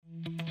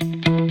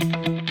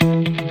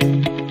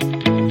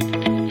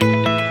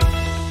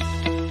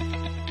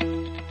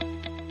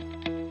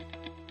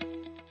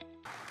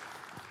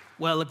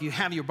Well, if you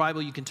have your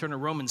Bible, you can turn to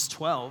Romans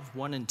 12,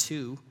 1 and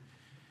 2.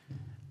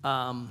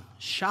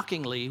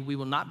 Shockingly, we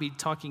will not be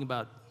talking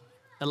about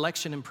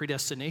election and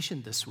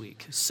predestination this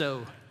week.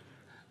 So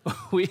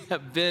we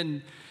have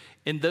been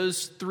in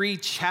those three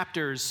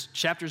chapters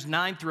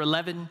 9 through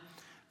 11,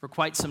 for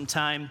quite some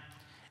time.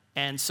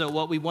 And so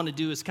what we want to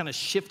do is kind of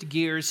shift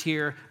gears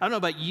here. I don't know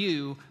about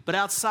you, but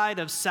outside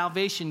of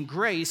salvation,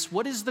 grace,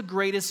 what is the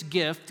greatest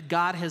gift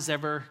God has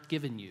ever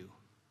given you?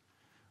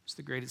 What's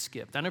the greatest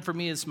gift? I know for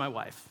me, it's my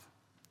wife.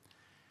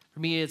 For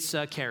me, it's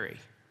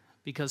Carrie.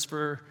 Because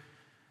for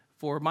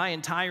my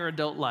entire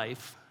adult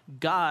life,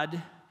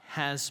 God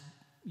has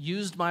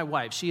used my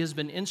wife. She has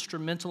been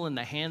instrumental in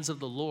the hands of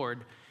the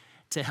Lord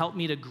to help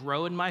me to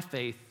grow in my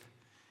faith,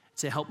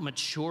 to help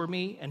mature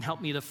me, and help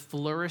me to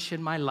flourish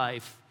in my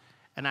life.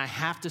 And I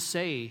have to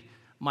say,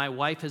 my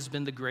wife has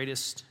been the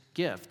greatest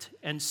gift.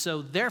 And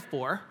so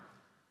therefore,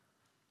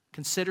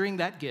 considering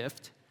that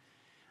gift,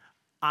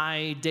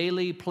 I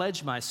daily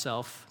pledge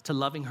myself to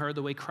loving her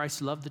the way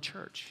Christ loved the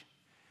church,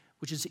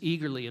 which is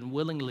eagerly and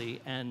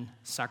willingly and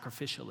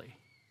sacrificially.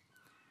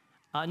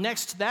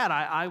 Next to that,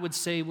 I would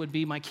say would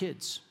be my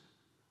kids.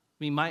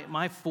 I mean,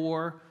 my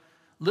four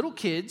little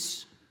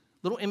kids,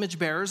 little image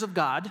bearers of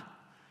God,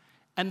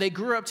 and they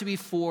grew up to be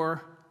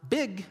four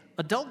big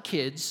adult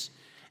kids.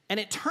 And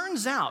it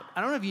turns out,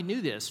 I don't know if you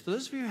knew this, for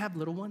those of you who have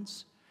little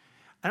ones,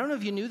 I don't know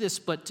if you knew this,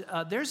 but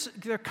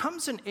there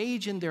comes an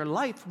age in their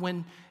life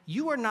when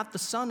you are not the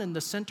sun in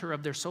the center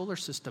of their solar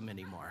system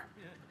anymore.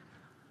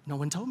 No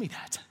one told me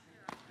that.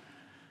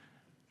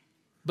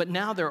 But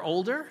now they're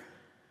older,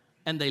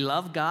 and they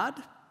love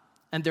God,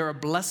 and they're a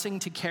blessing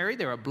to Carrie,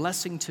 they're a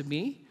blessing to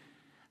me,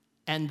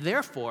 and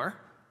therefore,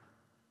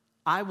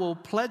 I will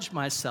pledge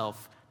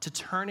myself to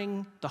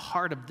turning the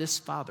heart of this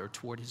father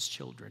toward his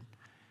children.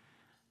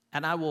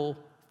 And I will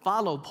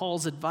follow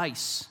Paul's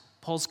advice,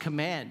 Paul's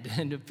command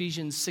in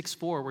Ephesians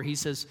 6:4, where he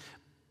says,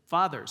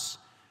 fathers,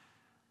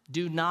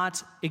 do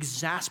not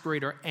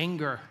exasperate or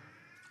anger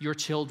your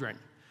children,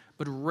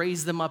 but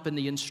raise them up in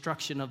the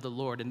instruction of the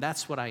Lord. And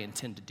that's what I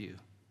intend to do.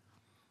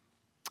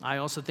 I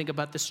also think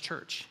about this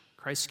church,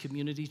 Christ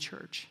Community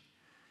Church.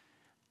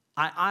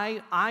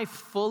 I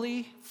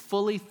fully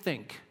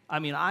think,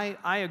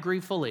 I agree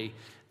fully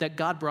that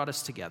God brought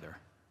us together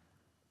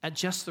at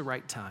just the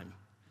right time.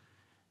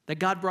 That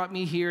God brought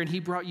me here and he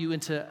brought you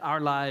into our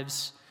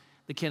lives,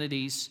 the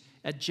Kennedys,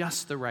 at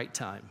just the right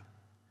time.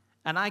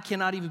 And I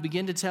cannot even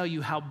begin to tell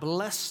you how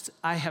blessed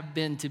I have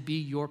been to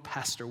be your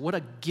pastor. What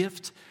a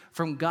gift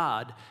from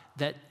God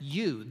that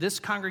you, this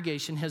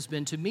congregation, has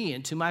been to me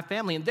and to my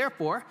family. And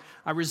therefore,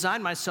 I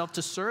resign myself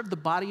to serve the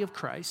body of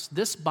Christ,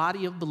 this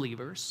body of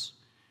believers,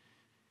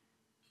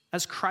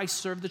 as Christ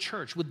served the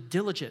church with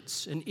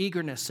diligence and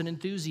eagerness and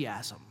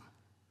enthusiasm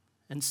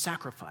and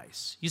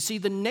sacrifice. You see,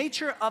 the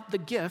nature of the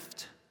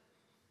gift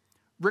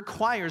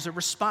requires a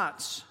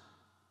response.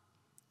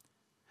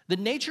 The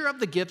nature of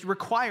the gift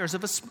requires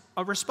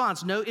a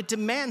response. No, it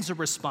demands a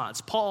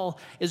response. Paul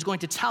is going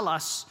to tell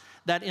us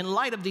that in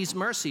light of these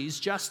mercies,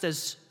 just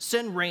as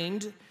sin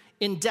reigned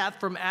in death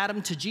from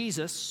Adam to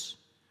Jesus,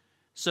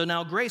 so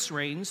now grace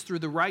reigns through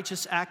the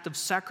righteous act of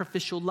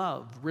sacrificial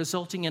love,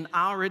 resulting in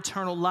our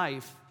eternal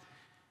life.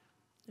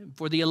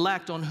 For the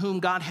elect on whom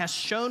God has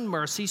shown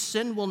mercy,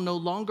 sin will no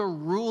longer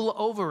rule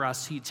over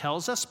us, he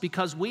tells us,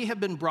 because we have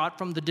been brought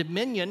from the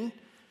dominion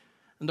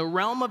and the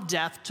realm of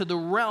death to the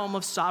realm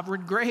of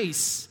sovereign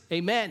grace.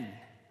 Amen.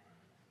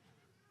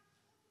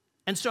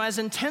 And so as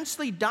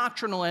intensely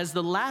doctrinal as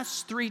the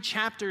last three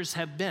chapters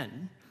have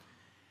been,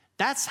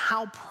 that's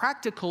how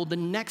practical the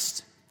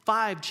next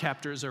 5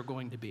 chapters are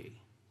going to be.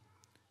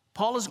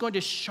 Paul is going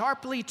to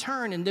sharply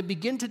turn and then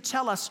begin to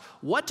tell us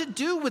what to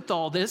do with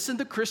all this in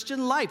the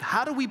Christian life.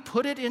 How do we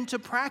put it into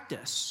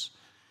practice?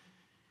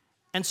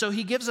 And so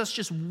he gives us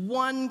just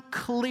one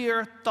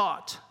clear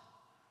thought.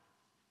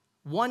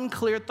 One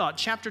clear thought.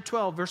 Chapter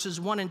 12,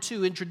 verses 1 and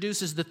 2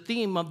 introduces the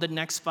theme of the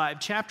next 5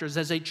 chapters.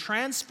 As a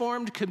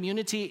transformed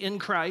community in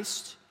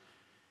Christ,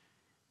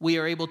 we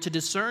are able to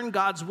discern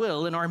God's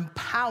will and are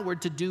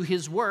empowered to do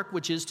his work,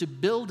 which is to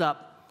build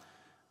up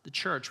the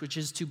church,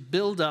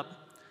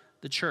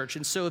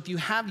 And so if you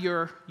have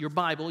your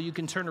Bible, you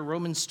can turn to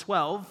Romans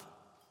 12.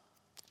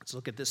 Let's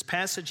look at this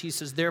passage. He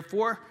says,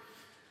 therefore,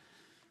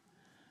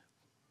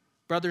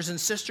 brothers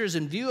and sisters,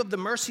 in view of the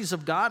mercies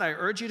of God, I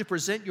urge you to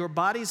present your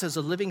bodies as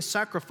a living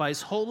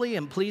sacrifice, holy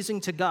and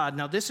pleasing to God.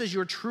 Now, this is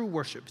your true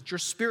worship. It's your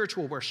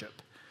spiritual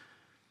worship.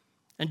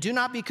 And do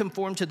not be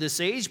conformed to this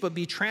age, but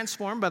be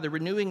transformed by the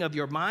renewing of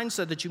your mind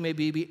so that you may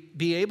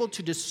be able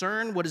to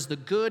discern what is the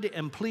good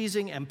and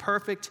pleasing and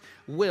perfect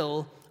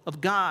will of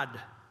God.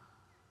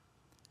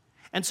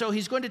 And so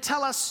he's going to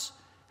tell us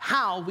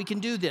how we can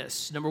do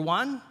this. Number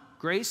 1,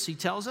 grace. He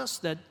tells us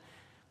that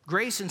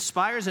grace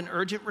inspires an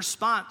urgent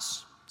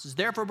response. It says,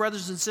 therefore,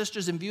 brothers and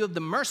sisters, in view of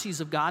the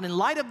mercies of God, in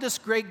light of this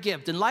great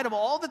gift, in light of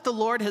all that the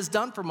Lord has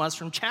done from us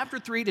from chapter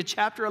 3 to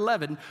chapter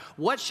 11,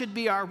 what should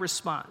be our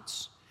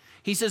response?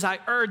 He says, I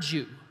urge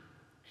you.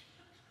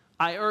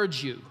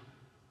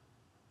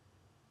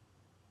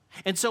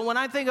 And so when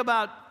I think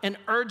about an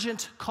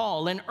urgent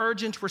call, an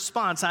urgent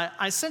response, I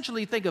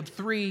essentially think of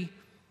three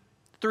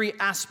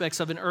aspects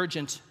of an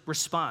urgent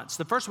response.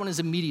 The first one is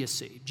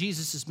immediacy.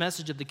 Jesus'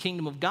 message of the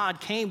kingdom of God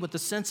came with a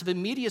sense of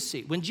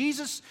immediacy. When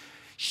Jesus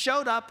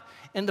showed up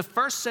in the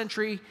first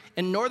century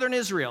in northern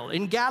Israel,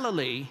 in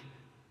Galilee,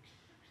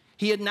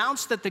 he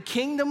announced that the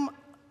kingdom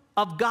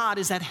of God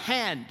is at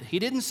hand. He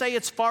didn't say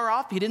it's far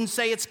off. He didn't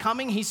say it's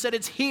coming. He said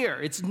it's here.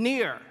 It's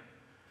near.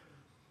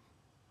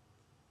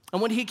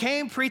 And when he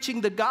came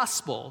preaching the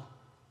gospel,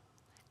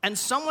 and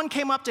someone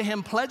came up to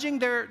him pledging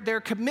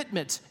their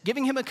commitment,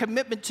 giving him a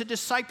commitment to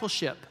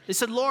discipleship. They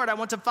said, Lord, I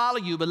want to follow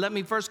you, but let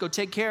me first go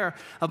take care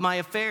of my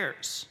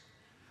affairs.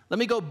 Let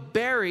me go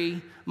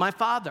bury my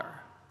father.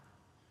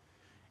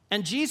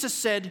 And Jesus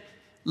said,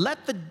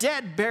 let the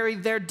dead bury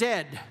their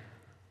dead.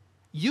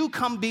 You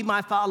come be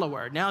my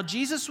follower. Now,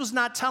 Jesus was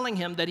not telling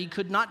him that he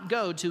could not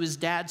go to his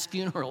dad's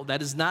funeral.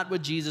 That is not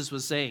what Jesus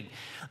was saying.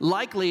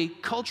 Likely,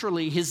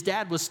 culturally, his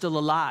dad was still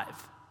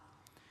alive.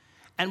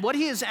 And what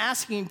he is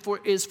asking for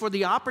is for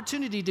the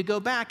opportunity to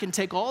go back and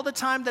take all the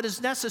time that is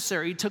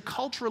necessary to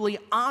culturally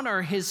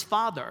honor his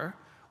father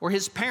or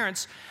his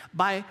parents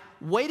by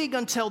waiting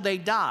until they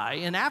die,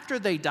 and after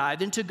they die,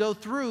 then to go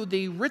through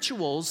the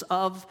rituals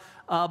of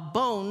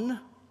bone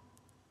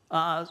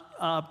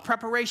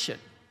preparation.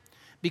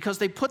 Because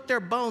they put their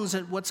bones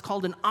in what's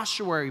called an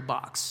ossuary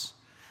box,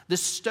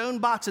 this stone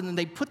box, and then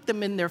they put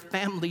them in their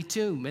family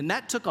tomb. And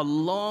that took a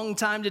long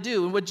time to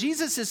do. And what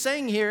Jesus is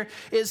saying here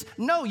is,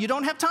 no, you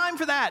don't have time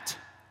for that.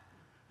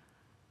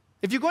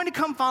 If you're going to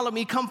come follow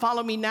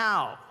me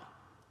now.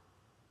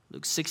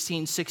 Luke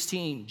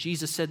 16:16,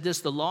 Jesus said this,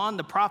 the law and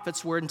the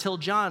prophets were until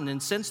John,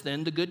 and since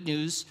then the good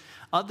news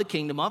of the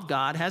kingdom of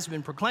God has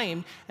been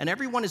proclaimed, and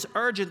everyone is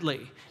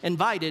urgently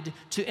invited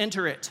to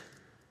enter it.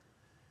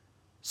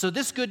 So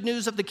this good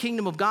news of the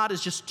kingdom of God is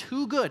just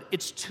too good.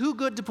 It's too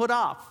good to put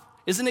off.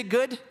 Isn't it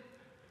good?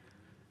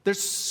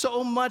 There's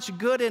so much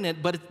good in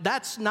it, but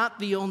that's not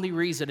the only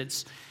reason.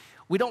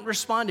 We don't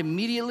respond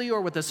immediately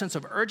or with a sense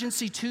of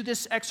urgency to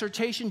this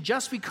exhortation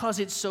just because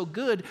it's so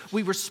good.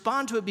 We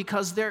respond to it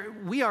because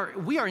we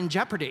are in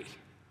jeopardy.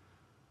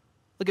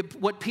 Look at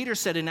what Peter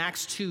said in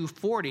Acts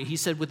 2:40. He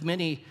said, with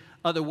many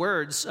other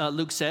words,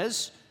 Luke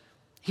says,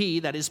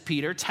 he, that is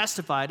Peter,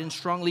 testified and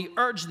strongly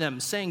urged them,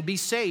 saying, be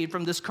saved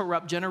from this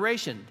corrupt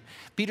generation.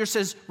 Peter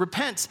says,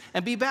 repent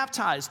and be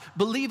baptized,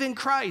 believe in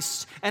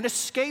Christ, and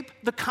escape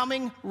the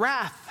coming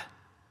wrath.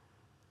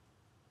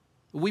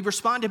 We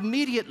respond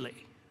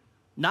immediately,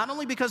 not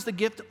only because the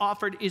gift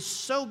offered is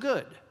so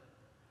good,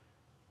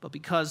 but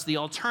because the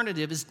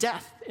alternative is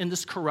death in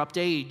this corrupt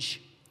age,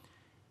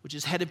 which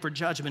is headed for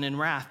judgment and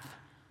wrath.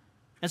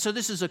 And so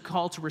this is a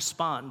call to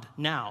respond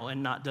now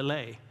and not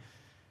delay.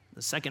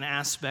 The second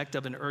aspect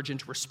of an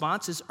urgent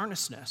response is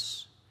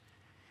earnestness.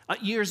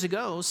 Years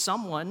ago,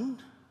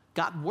 someone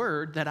got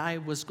word that I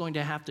was going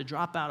to have to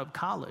drop out of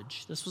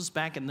college. This was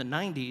back in the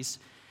 90s,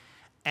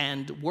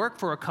 and work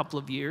for a couple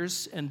of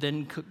years and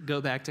then go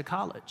back to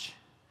college.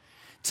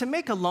 To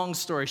make a long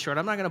story short,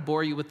 I'm not going to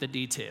bore you with the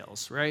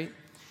details, right?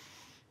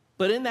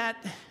 But in that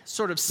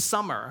sort of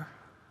summer,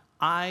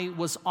 I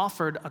was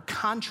offered a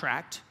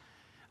contract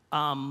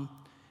to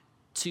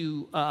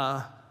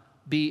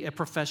be a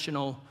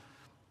professional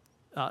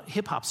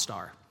hip-hop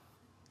star.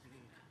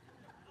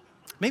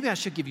 Maybe I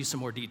should give you some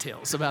more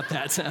details about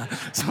that.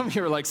 Some of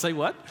you are like, say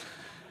what?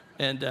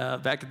 And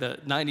back in the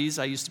 90s,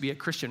 I used to be a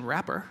Christian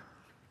rapper.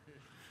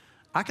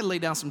 I could lay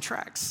down some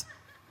tracks.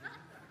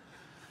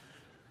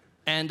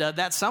 And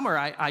that summer,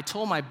 I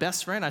told my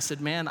best friend, I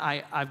said, man,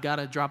 I've got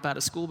to drop out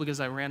of school because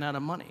I ran out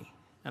of money.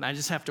 And I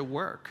just have to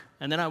work.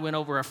 And then I went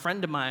over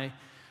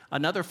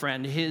another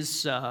friend,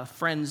 his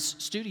friend's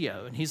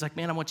studio. And he's like,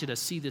 man, I want you to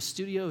see this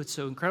studio. It's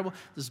so incredible.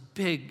 This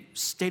big,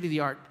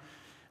 state-of-the-art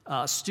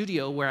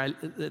studio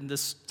in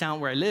this town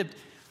where I lived.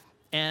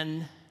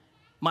 And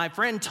my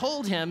friend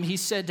told him, he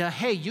said,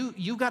 hey,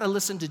 you got to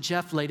listen to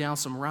Jeff lay down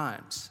some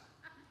rhymes.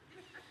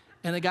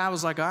 And the guy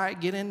was like, all right,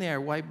 get in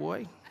there, white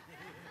boy.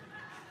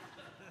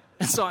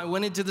 And so I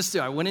went into the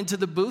studio. I went into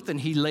the booth,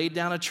 and he laid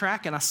down a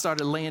track, and I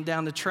started laying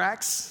down the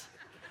tracks.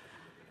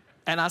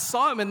 And I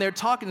saw him in there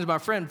talking to my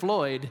friend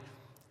Floyd,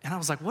 and I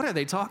was like, what are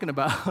they talking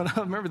about? And I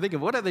remember thinking,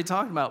 what are they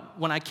talking about?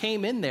 When I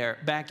came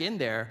back in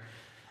there,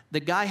 the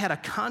guy had a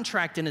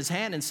contract in his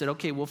hand and said,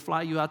 okay, we'll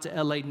fly you out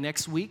to LA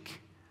next week,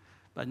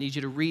 but I need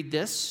you to read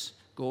this,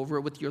 go over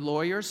it with your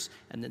lawyers,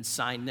 and then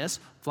sign this,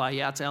 fly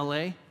you out to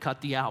LA, cut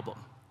the album.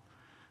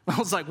 I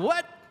was like,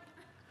 what?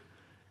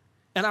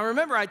 And I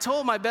remember I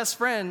told my best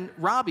friend,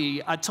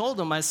 Robbie, I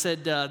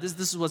said, this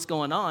is what's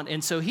going on.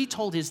 And so he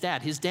told his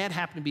dad. His dad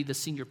happened to be the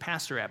senior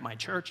pastor at my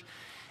church.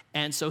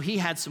 And so he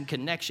had some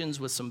connections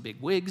with some big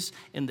wigs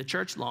in the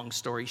church. Long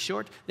story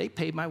short, they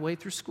paid my way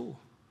through school.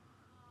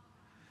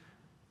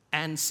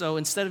 And so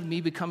instead of me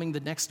becoming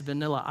the next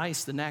Vanilla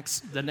Ice, the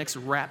next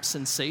rap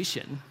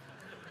sensation,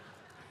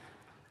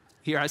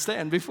 here I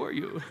stand before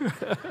you.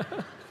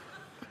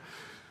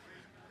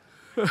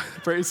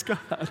 Praise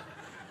God.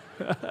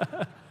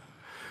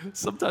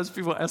 Sometimes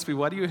people ask me,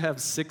 why do you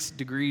have 6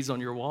 degrees on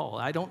your wall?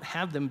 I don't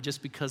have them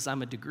just because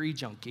I'm a degree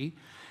junkie.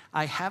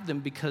 I have them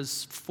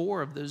because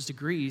 4 of those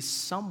degrees,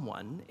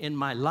 someone in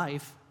my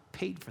life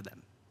paid for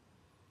them.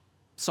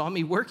 Saw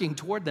me working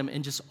toward them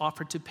and just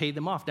offered to pay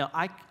them off. Now,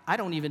 I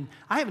haven't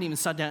even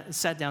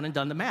sat down and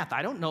done the math.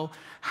 I don't know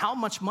how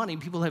much money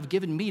people have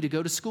given me to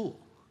go to school.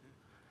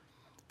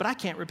 But I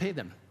can't repay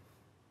them.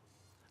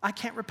 I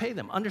can't repay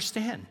them.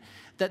 Understand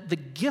that the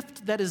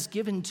gift that is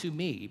given to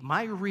me,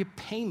 my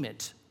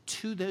repayment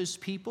to those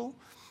people,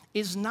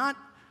 is not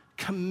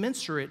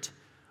commensurate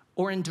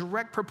or in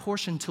direct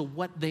proportion to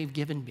what they've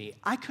given me.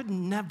 I could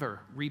never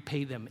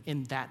repay them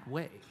in that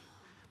way.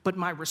 But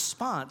my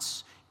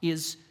response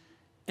is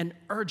an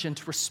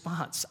urgent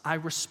response. I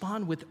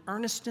respond with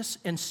earnestness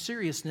and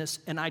seriousness,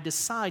 and I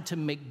decide to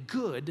make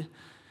good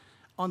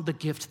on the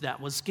gift that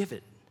was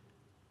given.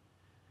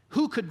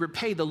 Who could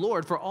repay the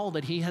Lord for all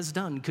that he has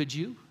done? Could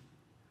you?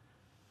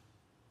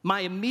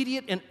 My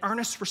immediate and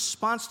earnest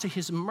response to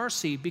his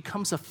mercy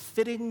becomes a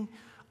fitting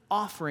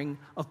offering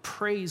of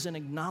praise and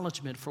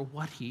acknowledgement for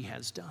what he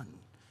has done.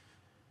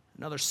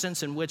 Another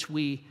sense in which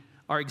we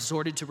are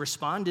exhorted to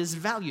respond is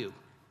value.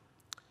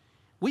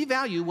 We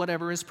value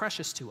whatever is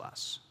precious to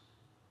us.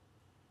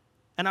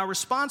 And our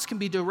response can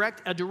be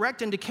a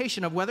direct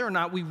indication of whether or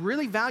not we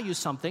really value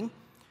something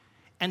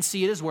and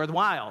see it as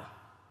worthwhile.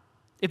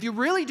 If you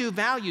really do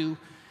value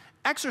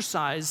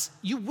exercise,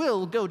 you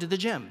will go to the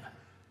gym.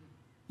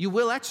 You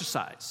will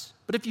exercise.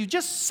 But if you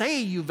just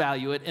say you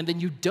value it and then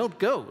you don't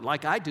go,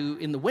 like I do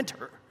in the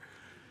winter,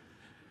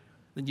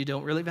 then you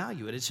don't really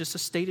value it. It's just a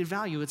stated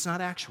value. It's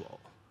not actual.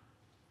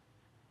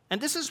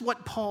 And this is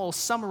what Paul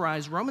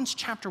summarized Romans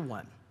chapter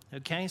 1.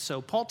 Okay,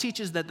 so Paul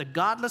teaches that the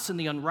godless and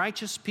the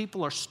unrighteous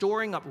people are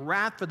storing up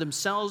wrath for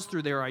themselves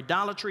through their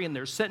idolatry and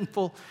their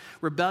sinful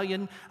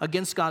rebellion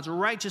against God's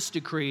righteous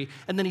decree.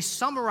 And then he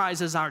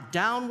summarizes our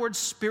downward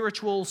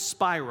spiritual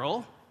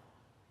spiral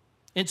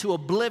into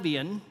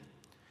oblivion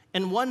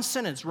in one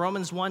sentence,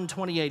 Romans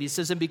 1:28. He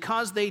says, and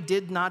because they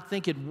did not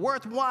think it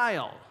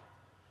worthwhile,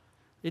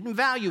 didn't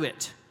value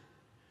it,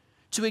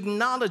 to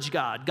acknowledge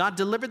God, God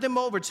delivered them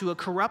over to a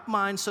corrupt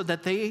mind so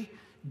that they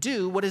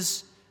do what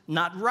is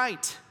not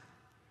right.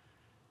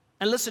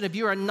 And listen, if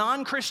you're a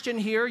non-Christian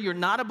here, you're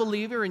not a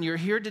believer, and you're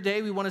here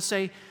today, we want to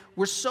say,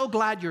 we're so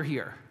glad you're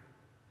here.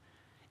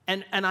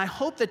 And I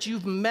hope that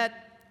you've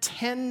met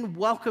 10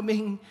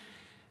 welcoming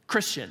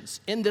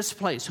Christians in this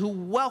place who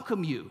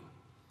welcome you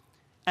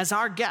as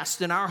our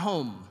guest in our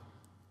home.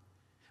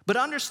 But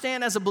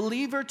understand, as a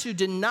believer, to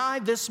deny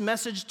this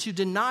message, to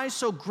deny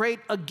so great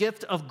a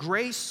gift of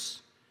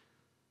grace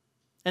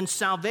and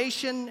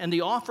salvation and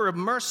the offer of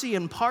mercy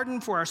and pardon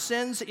for our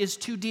sins, is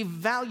to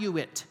devalue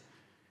it.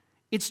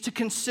 It's to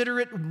consider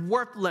it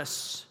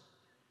worthless.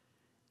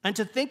 And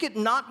to think it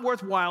not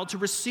worthwhile to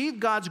receive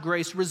God's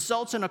grace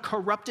results in a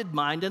corrupted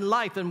mind and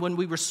life. And when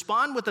we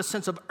respond with a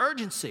sense of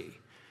urgency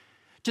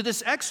to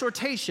this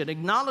exhortation,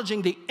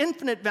 acknowledging the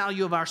infinite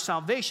value of our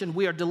salvation,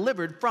 we are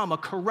delivered from a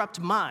corrupt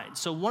mind.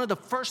 So one of the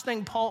first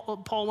things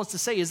Paul wants to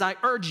say is, I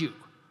urge you,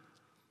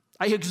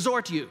 I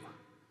exhort you,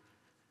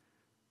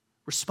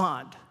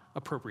 respond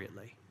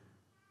appropriately.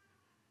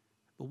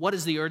 But what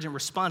is the urgent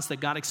response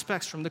that God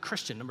expects from the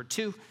Christian? Number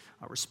 2,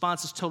 our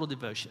response is total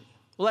devotion.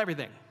 Well,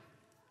 everything.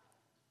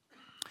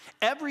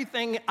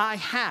 Everything I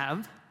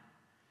have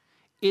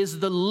is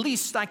the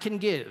least I can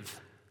give.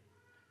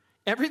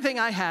 Everything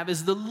I have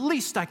is the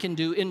least I can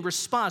do in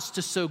response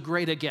to so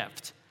great a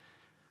gift.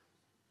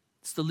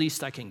 It's the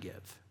least I can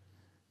give.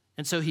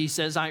 And so he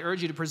says, I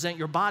urge you to present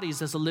your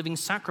bodies as a living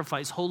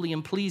sacrifice, holy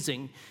and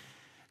pleasing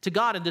to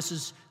God. And this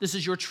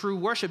is your true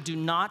worship. Do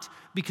not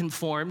be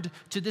conformed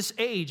to this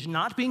age.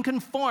 Not being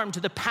conformed to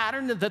the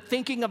pattern of the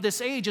thinking of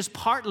this age is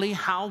partly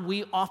how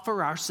we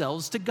offer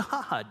ourselves to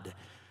God.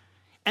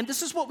 And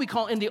this is what we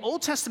call, in the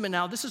Old Testament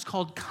now, this is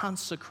called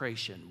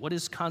consecration. What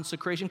is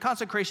consecration?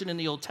 Consecration in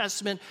the Old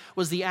Testament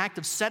was the act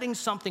of setting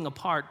something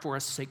apart for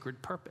a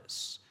sacred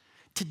purpose,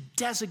 to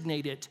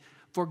designate it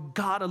for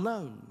God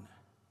alone.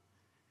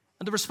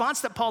 And the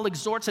response that Paul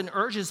exhorts and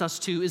urges us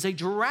to is a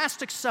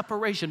drastic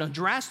separation, a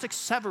drastic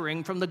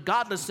severing from the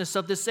godlessness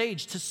of this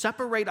age, to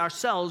separate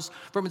ourselves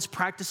from its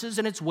practices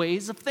and its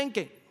ways of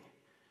thinking.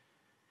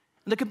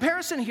 And the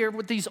comparison here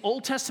with these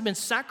Old Testament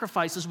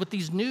sacrifices, with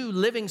these new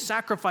living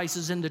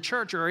sacrifices in the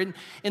church or in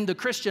the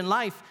Christian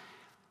life,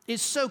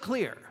 is so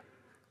clear.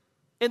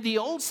 In the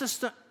old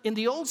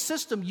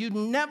system, you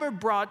never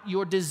brought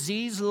your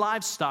diseased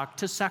livestock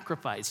to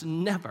sacrifice.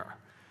 Never.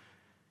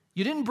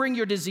 You didn't bring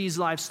your diseased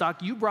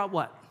livestock. You brought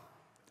what?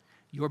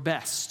 Your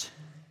best.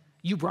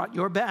 You brought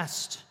your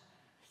best.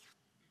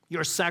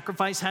 Your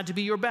sacrifice had to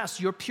be your best,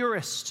 your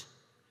purest.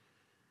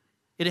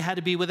 It had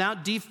to be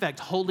without defect,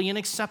 holy and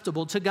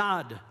acceptable to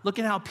God. Look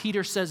at how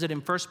Peter says it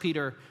in 1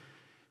 Peter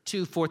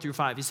 2, 4 through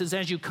 5. He says,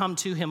 as you come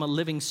to him, a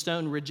living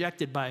stone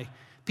rejected by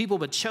people,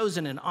 but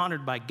chosen and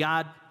honored by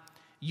God,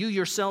 you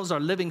yourselves are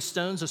living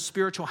stones, a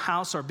spiritual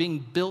house, are being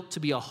built to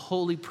be a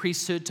holy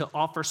priesthood, to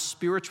offer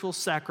spiritual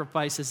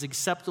sacrifices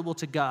acceptable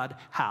to God.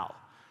 How?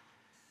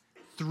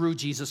 Through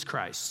Jesus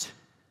Christ,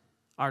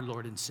 our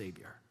Lord and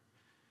Savior.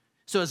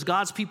 So as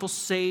God's people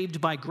saved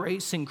by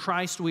grace in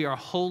Christ, we are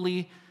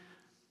holy.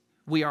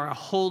 We are a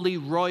holy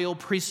royal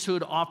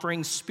priesthood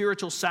offering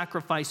spiritual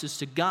sacrifices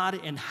to God.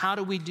 And how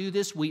do we do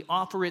this? We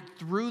offer it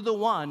through the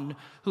one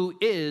who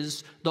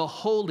is the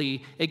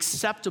holy,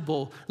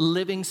 acceptable,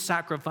 living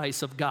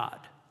sacrifice of God.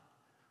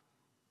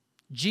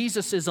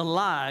 Jesus is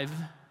alive,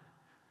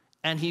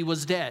 and he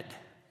was dead,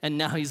 and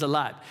now he's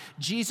alive.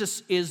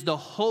 Jesus is the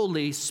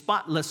holy,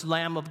 spotless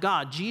Lamb of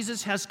God.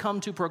 Jesus has come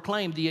to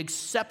proclaim the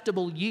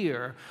acceptable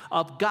year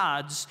of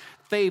God's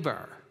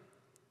favor.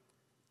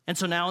 And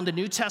so now in the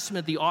New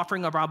Testament, the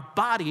offering of our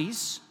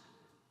bodies,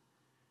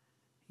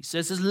 he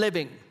says, is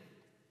living.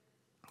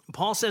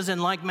 Paul says, in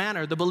like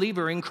manner, the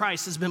believer in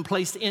Christ has been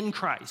placed in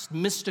Christ.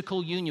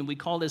 Mystical union. We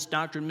call this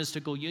doctrine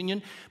mystical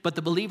union. But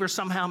the believer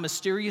somehow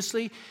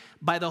mysteriously,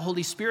 by the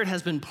Holy Spirit,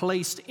 has been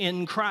placed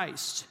in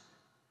Christ.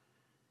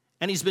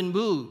 And he's been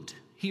moved.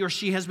 He or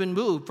she has been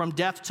moved from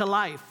death to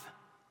life.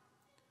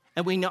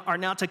 And we are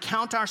now to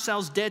count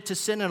ourselves dead to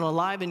sin and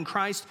alive in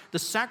Christ. The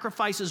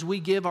sacrifices we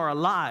give are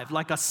alive,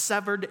 like a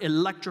severed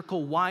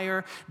electrical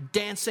wire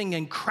dancing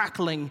and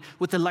crackling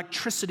with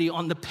electricity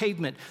on the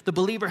pavement. The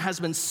believer has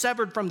been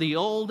severed from the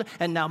old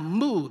and now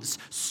moves,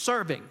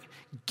 serving,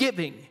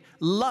 giving,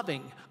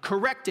 loving,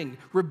 correcting,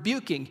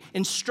 rebuking,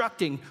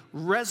 instructing,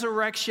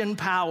 resurrection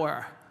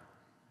power.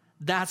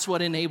 That's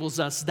what enables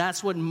us.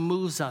 That's what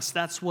moves us.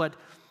 That's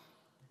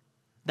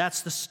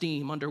the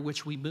steam under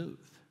which we move.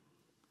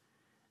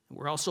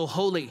 We're also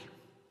holy.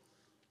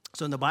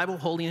 So in the Bible,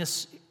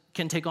 holiness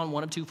can take on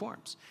one of two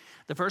forms.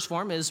 The first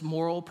form is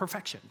moral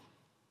perfection.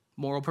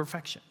 Moral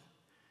perfection.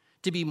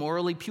 To be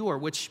morally pure,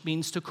 which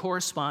means to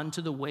correspond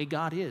to the way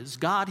God is.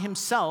 God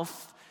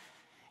himself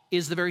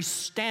is the very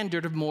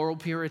standard of moral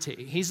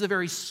purity. He's the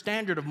very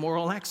standard of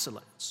moral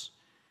excellence.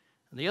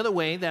 And the other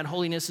way that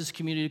holiness is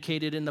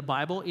communicated in the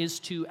Bible is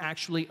to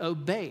actually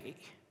obey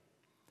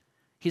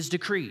his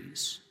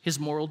decrees, his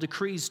moral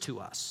decrees to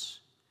us.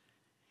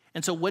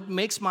 And so what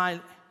makes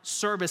my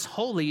service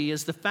holy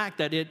is the fact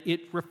that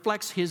it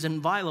reflects his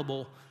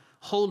inviolable,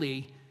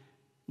 holy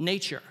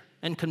nature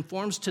and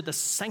conforms to the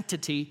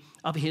sanctity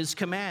of his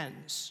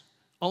commands.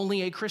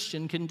 Only a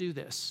Christian can do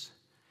this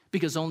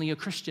because only a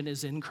Christian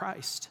is in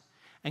Christ.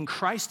 And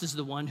Christ is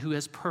the one who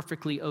has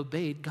perfectly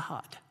obeyed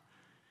God.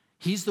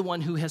 He's the one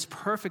who has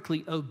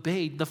perfectly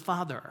obeyed the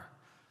Father.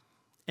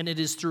 And it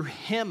is through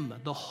him,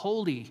 the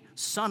holy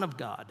Son of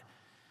God,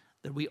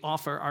 that we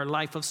offer our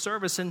life of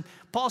service. And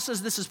Paul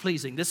says this is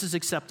pleasing, this is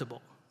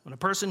acceptable. When a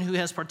person who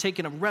has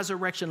partaken of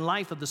resurrection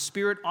life of the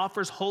Spirit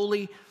offers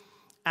holy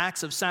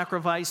acts of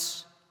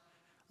sacrifice,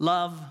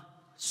 love,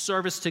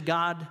 service to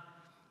God,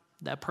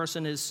 that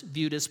person is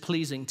viewed as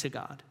pleasing to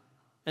God.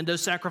 And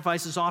those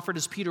sacrifices offered,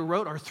 as Peter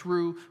wrote, are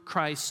through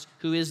Christ,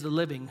 who is the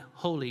living,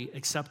 holy,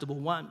 acceptable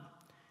one.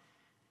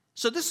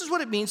 So this is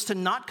what it means to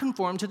not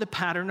conform to the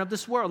pattern of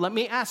this world. Let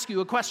me ask you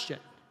a question.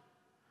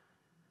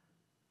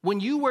 When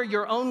you were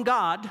your own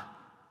God,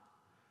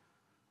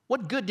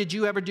 what good did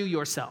you ever do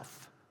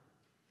yourself?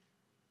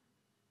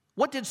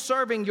 What did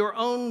serving your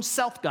own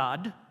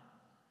self-God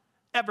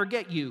ever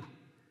get you?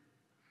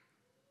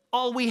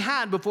 All we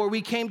had before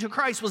we came to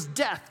Christ was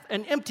death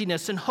and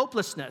emptiness and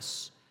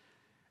hopelessness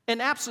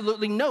and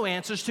absolutely no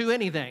answers to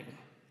anything.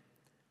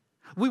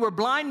 We were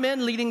blind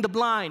men leading the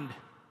blind.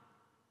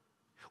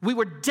 We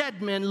were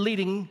dead men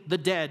leading the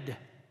dead.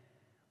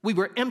 We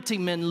were empty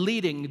men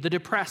leading the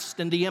depressed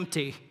and the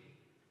empty.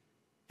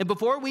 And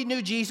before we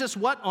knew Jesus,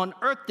 what on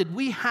earth did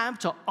we have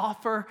to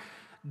offer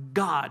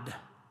God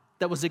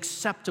that was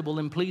acceptable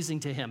and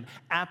pleasing to him?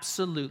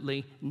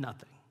 Absolutely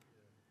nothing.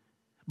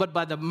 But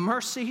by the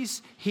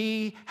mercies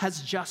he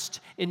has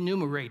just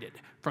enumerated,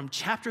 from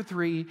chapter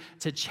 3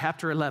 to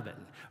chapter 11,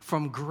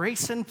 from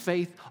grace and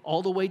faith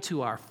all the way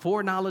to our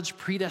foreknowledge,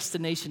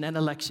 predestination, and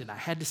election. I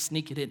had to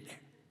sneak it in there.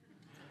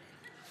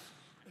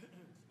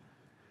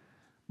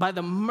 By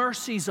the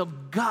mercies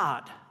of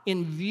God,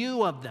 in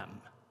view of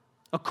them,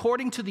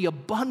 according to the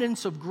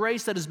abundance of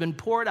grace that has been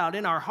poured out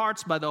in our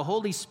hearts by the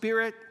Holy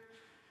Spirit,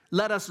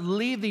 let us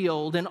leave the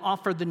old and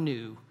offer the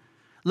new.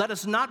 Let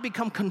us not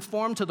become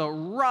conformed to the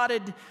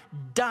rotted,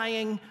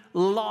 dying,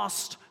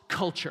 lost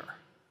culture.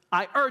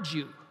 I urge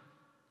you,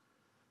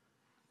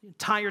 the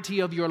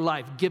entirety of your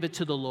life, give it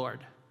to the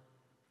Lord.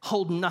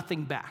 Hold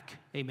nothing back.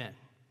 Amen.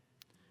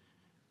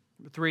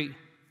 Number 3,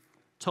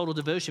 total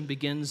devotion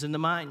begins in the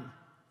mind.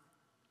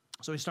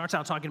 So he starts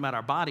out talking about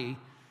our body,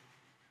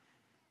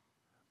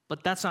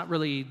 but that's not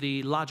really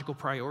the logical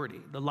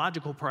priority. The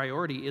logical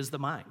priority is the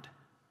mind.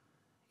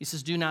 He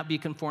says, do not be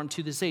conformed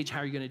to this age. How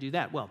are you going to do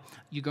that? Well,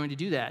 you're going to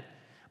do that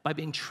by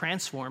being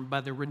transformed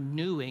by the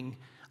renewing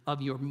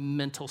of your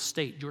mental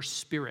state, your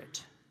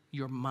spirit,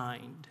 your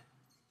mind.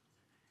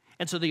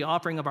 And so the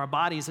offering of our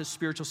bodies as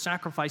spiritual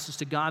sacrifices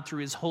to God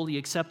through his holy,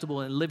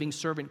 acceptable, and living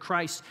servant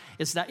Christ,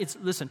 it's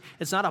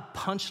not a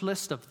punch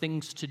list of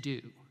things to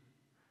do.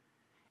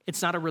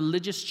 It's not a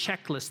religious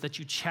checklist that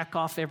you check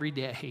off every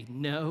day.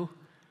 No.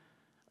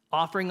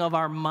 Offering of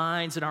our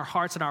minds and our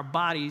hearts and our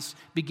bodies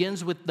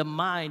begins with the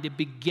mind. It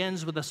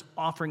begins with us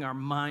offering our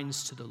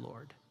minds to the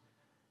Lord.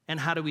 And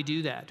how do we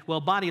do that?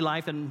 Well, body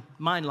life and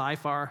mind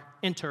life are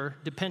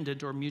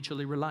interdependent or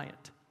mutually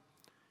reliant.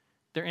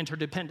 They're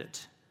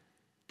interdependent.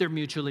 They're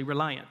mutually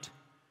reliant.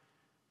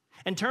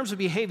 In terms of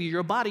behavior,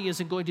 your body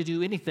isn't going to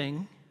do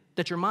anything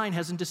that your mind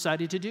hasn't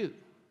decided to do.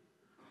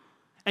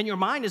 And your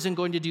mind isn't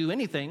going to do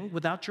anything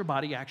without your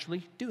body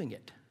actually doing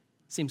it.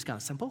 Seems kind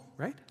of simple,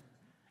 right?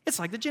 It's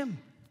like the gym.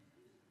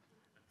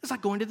 It's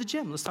like going to the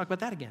gym. Let's talk about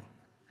that again.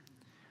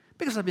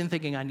 Because I've been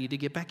thinking I need to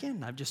get back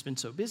in. I've just been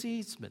so busy.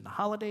 It's been the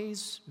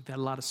holidays. We've had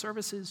a lot of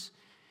services.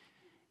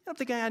 I'm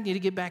thinking I need to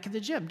get back in the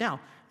gym.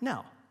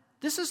 Now,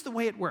 this is the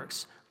way it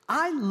works.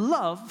 I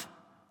love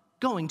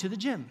going to the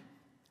gym,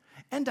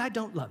 and I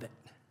don't love it,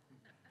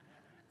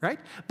 right?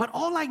 But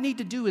all I need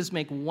to do is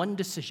make one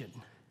decision.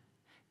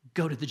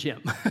 Go to the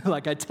gym.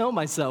 Like I tell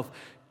myself,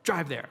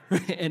 drive there.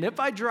 And if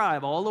I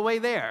drive all the way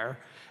there,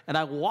 and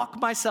I walk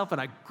myself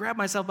and I grab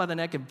myself by the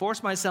neck and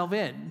force myself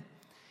in,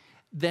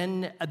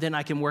 then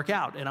I can work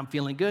out and I'm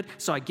feeling good.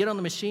 So I get on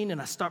the machine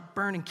and I start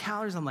burning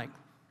calories. I'm like,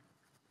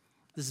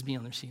 this is me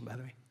on the machine, by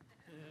the way.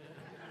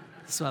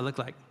 That's what I look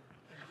like.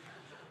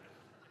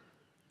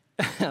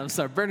 I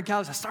start burning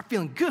calories. I start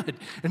feeling good.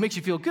 It makes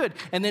you feel good.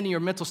 And then in your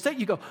mental state,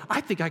 you go, I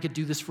think I could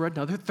do this for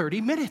another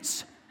 30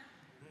 minutes.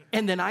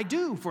 And then I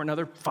do for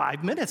another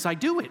 5 minutes. I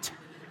do it.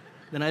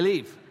 Then I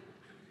leave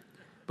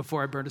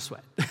before I burn a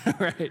sweat,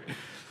 right?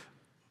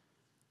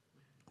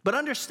 But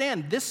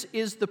understand, this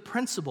is the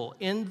principle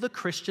in the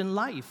Christian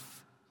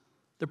life.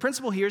 The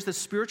principle here is the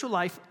spiritual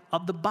life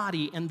of the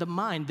body and the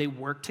mind, they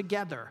work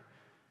together.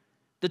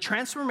 The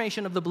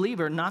transformation of the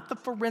believer, not the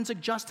forensic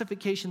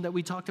justification that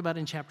we talked about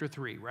in chapter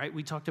 3, right?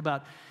 We talked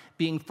about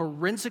being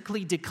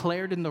forensically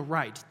declared in the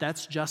right.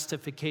 That's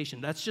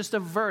justification. That's just a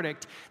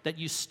verdict that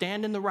you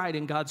stand in the right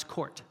in God's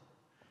court.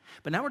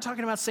 But now we're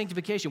talking about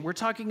sanctification. We're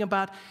talking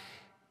about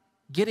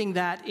getting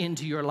that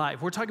into your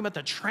life. We're talking about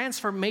the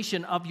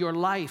transformation of your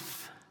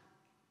life.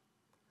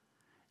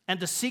 And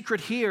the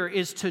secret here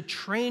is to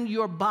train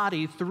your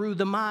body through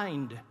the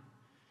mind.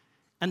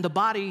 And the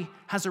body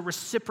has a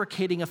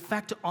reciprocating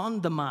effect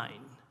on the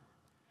mind.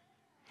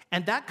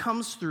 And that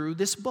comes through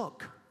this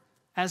book.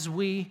 As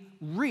we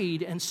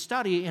read and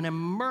study and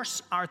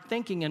immerse our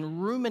thinking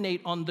and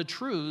ruminate on the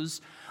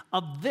truths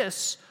of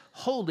this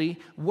holy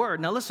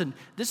word. Now listen,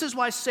 this is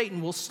why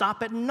Satan will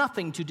stop at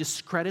nothing to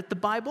discredit the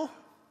Bible,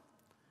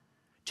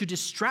 to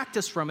distract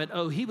us from it.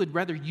 Oh, he would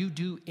rather you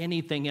do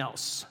anything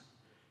else.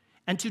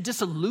 And to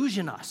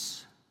disillusion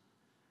us.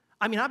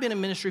 I mean, I've been in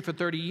ministry for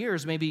 30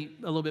 years, maybe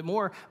a little bit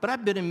more, but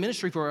I've been in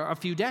ministry for a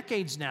few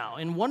decades now.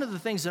 And one of the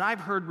things that I've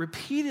heard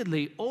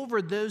repeatedly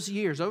over those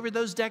years, over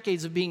those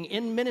decades of being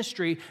in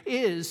ministry,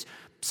 is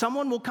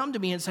someone will come to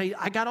me and say,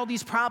 I got all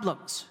these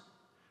problems.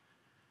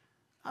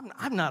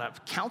 I'm not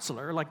a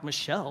counselor like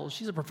Michelle.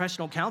 She's a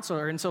professional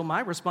counselor. And so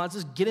my response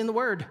is, get in the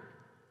Word.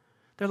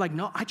 They're like,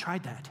 no, I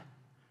tried that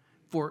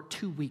for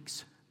 2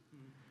 weeks.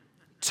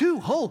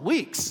 2 whole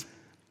weeks.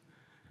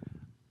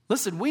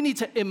 Listen, we need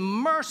to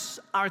immerse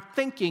our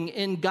thinking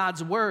in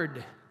God's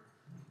word.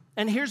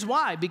 And here's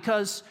why.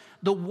 Because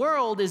the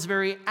world is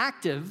very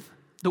active.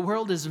 The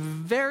world is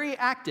very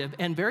active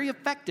and very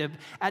effective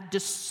at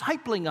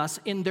discipling us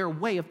in their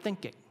way of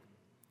thinking.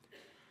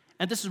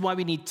 And this is why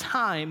we need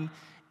time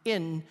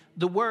in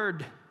the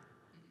word.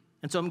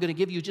 And so I'm going to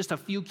give you just a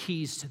few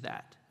keys to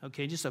that.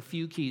 Okay, just a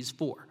few keys.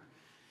 4.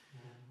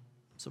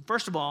 So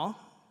first of all,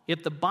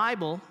 if the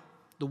Bible,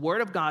 the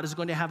Word of God, is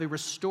going to have a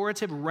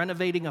restorative,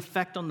 renovating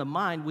effect on the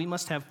mind, we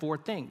must have 4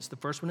 things. The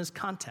first one is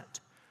content.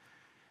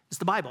 It's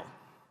the Bible.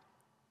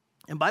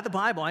 And by the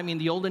Bible, I mean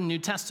the Old and New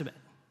Testament.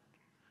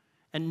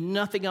 And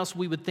nothing else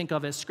we would think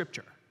of as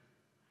Scripture.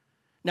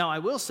 Now, I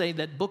will say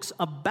that books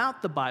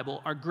about the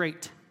Bible are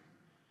great.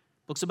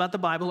 Books about the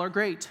Bible are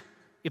great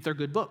if they're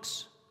good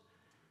books.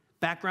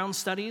 Background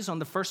studies on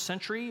the first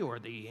century or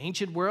the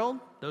ancient world,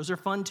 those are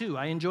fun too.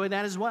 I enjoy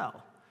that as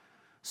well.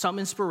 Some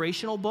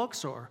inspirational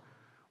books or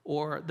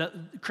the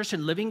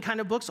Christian living kind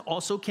of books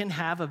also can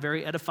have a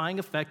very edifying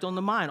effect on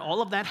the mind.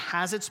 All of that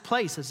has its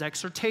place as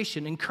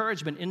exhortation,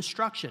 encouragement,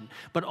 instruction,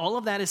 but all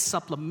of that is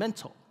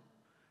supplemental.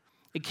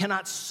 It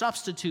cannot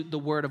substitute the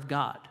Word of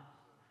God.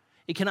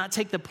 It cannot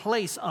take the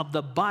place of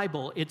the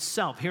Bible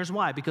itself. Here's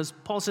why. Because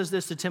Paul says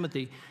this to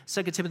Timothy,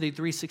 2 Timothy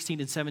 3:16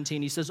 and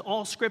 17. He says,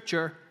 all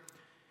Scripture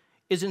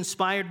is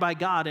inspired by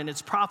God, and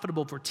it's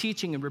profitable for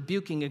teaching and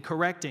rebuking and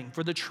correcting,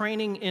 for the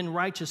training in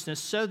righteousness,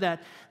 so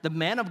that the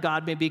man of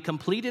God may be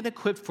complete and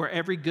equipped for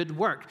every good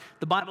work.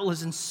 The Bible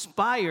is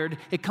inspired.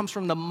 It comes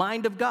from the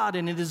mind of God,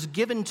 and it is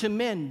given to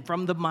men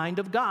from the mind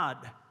of God.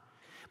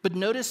 But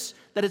notice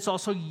that it's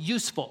also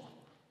useful.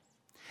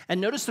 And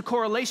notice the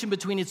correlation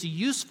between its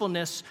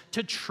usefulness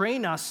to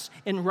train us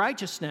in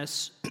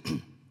righteousness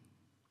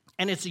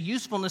and its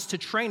usefulness to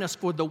train us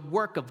for the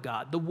work of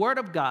God. The Word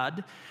of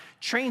God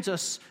trains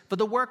us for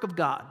the work of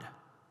God.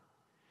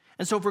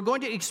 And so if we're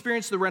going to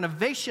experience the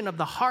renovation of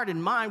the heart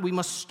and mind, we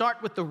must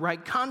start with the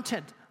right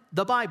content,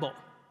 the Bible.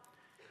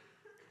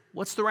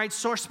 What's the right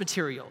source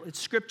material? It's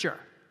Scripture.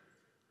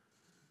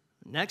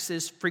 Next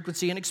is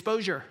frequency and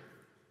exposure.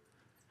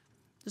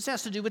 This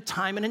has to do with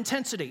time and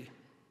intensity.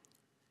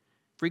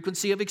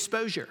 Frequency of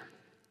exposure.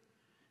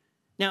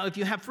 Now, if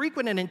you have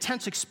frequent and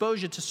intense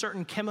exposure to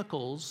certain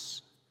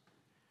chemicals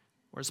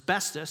or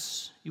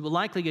asbestos, you will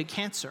likely get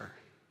cancer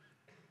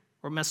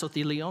or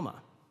mesothelioma.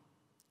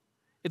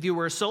 If you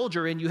were a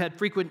soldier and you had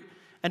frequent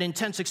and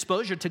intense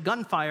exposure to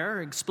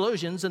gunfire,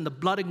 explosions, and the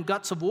blood and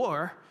guts of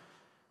war,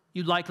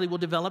 you likely will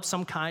develop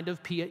some kind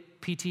of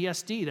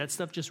PTSD. That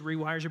stuff just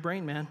rewires your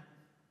brain, man.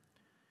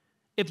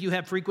 If you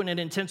have frequent and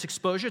intense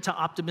exposure to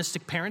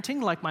optimistic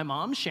parenting, like my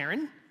mom,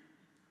 Sharon,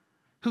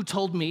 who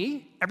told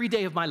me every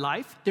day of my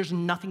life, there's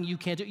nothing you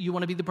can't do. You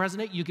want to be the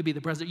president? You could be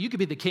the president. You could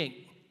be the king.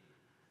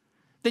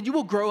 Then you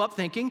will grow up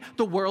thinking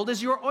the world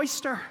is your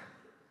oyster.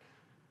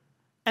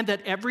 And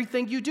that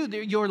everything you do,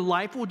 your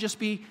life will just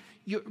be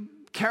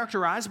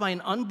characterized by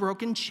an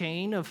unbroken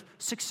chain of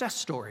success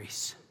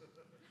stories.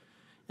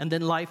 And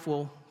then life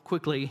will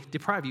quickly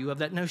deprive you of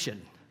that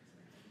notion.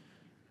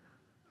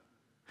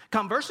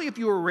 Conversely, if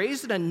you were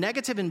raised in a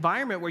negative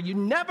environment where you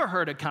never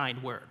heard a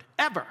kind word,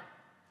 ever,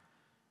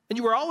 and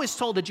you were always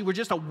told that you were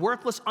just a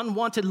worthless,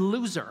 unwanted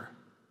loser,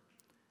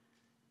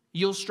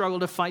 you'll struggle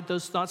to fight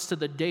those thoughts to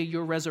the day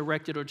you're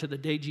resurrected or to the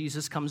day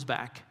Jesus comes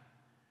back.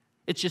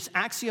 It's just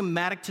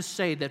axiomatic to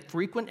say that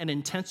frequent and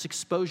intense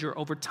exposure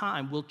over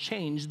time will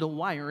change the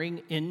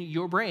wiring in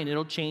your brain.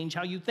 It'll change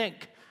how you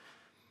think.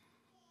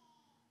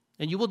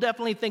 And you will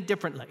definitely think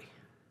differently.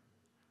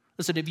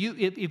 Listen, if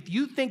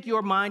you think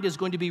your mind is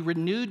going to be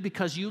renewed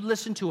because you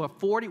listen to a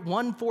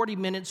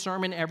 40-minute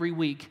sermon every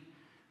week,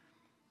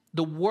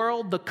 the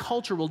world, the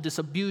culture will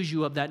disabuse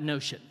you of that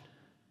notion.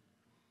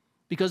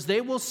 Because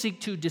they will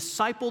seek to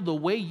disciple the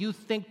way you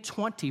think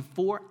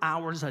 24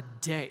 hours a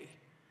day.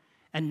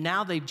 And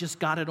now they've just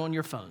got it on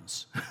your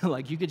phones.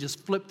 Like you can just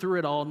flip through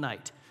it all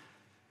night.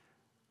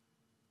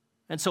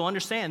 And so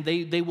understand,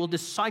 they will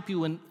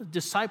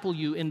disciple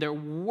you in their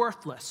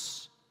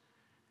worthless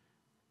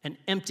and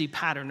empty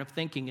pattern of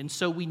thinking. And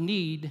so we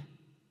need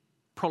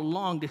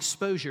prolonged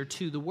exposure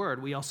to the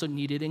Word. We also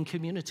need it in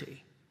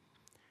community.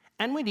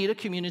 And we need a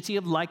community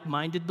of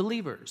like-minded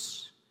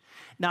believers.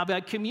 Now, by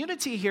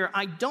community here,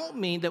 I don't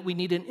mean that we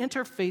need an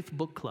interfaith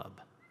book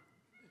club.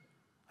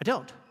 I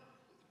don't.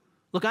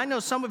 Look, I know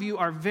some of you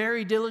are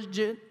very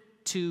diligent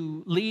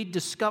to lead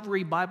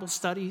discovery Bible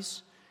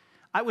studies.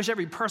 I wish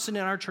every person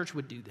in our church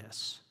would do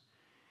this,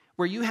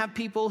 where you have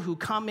people who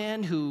come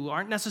in who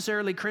aren't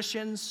necessarily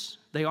Christians.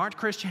 They aren't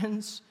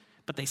Christians,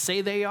 but they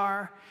say they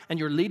are, and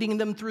you're leading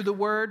them through the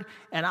Word.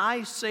 And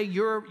I say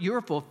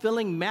you're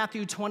fulfilling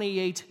Matthew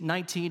 28,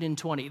 19, and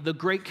 20, the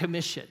Great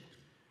Commission.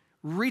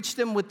 Reach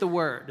them with the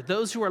Word.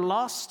 Those who are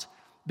lost,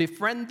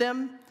 befriend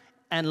them,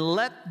 and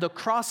let the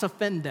cross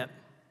offend them.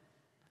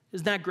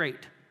 Isn't that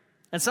great?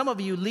 And some of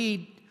you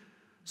lead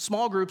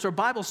small groups or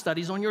Bible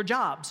studies on your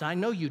jobs. I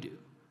know you do.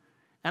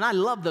 And I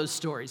love those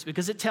stories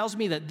because it tells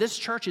me that this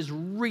church is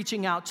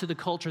reaching out to the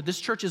culture.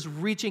 This church is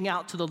reaching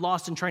out to the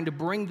lost and trying to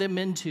bring them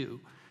into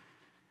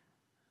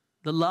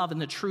the love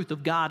and the truth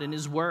of God and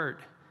His Word.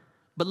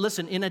 But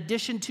listen, in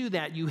addition to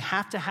that, you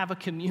have to have a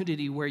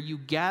community where you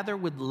gather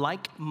with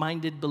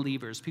like-minded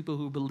believers, people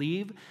who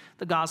believe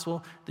the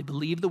gospel, they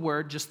believe the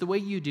Word just the way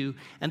you do,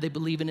 and they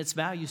believe in its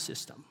value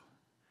system.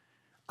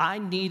 I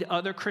need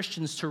other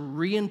Christians to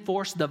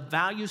reinforce the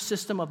value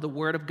system of the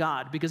Word of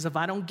God, because if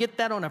I don't get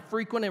that on a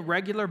frequent and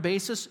regular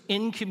basis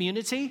in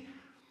community,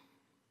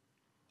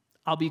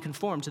 I'll be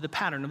conformed to the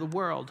pattern of the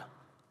world.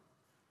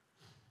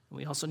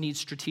 We also need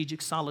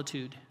strategic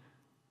solitude.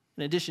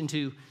 In addition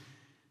to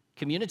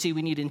community,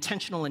 we need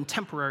intentional and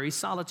temporary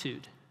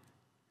solitude.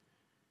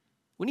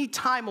 We need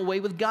time away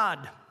with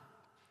God,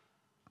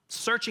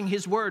 searching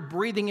His Word,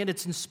 breathing in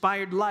its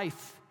inspired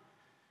life.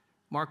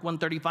 Mark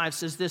 1:35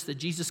 says this, that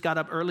Jesus got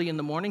up early in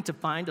the morning to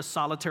find a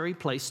solitary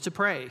place to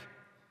pray.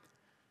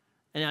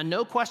 And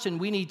no question,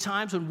 we need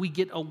times when we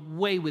get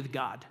away with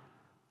God.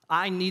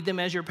 I need them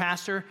as your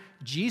pastor.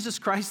 Jesus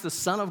Christ, the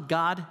Son of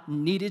God,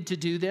 needed to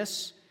do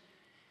this.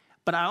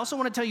 But I also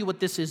want to tell you what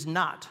this is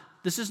not.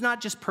 This is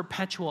not just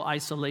perpetual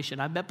isolation.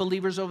 I've met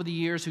believers over the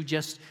years who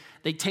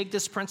they take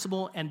this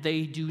principle and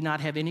they do not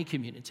have any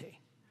community.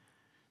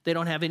 They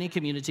don't have any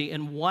community.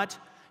 And what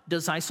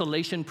does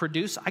isolation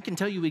produce? I can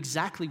tell you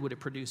exactly what it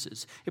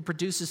produces. It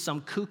produces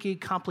some kooky,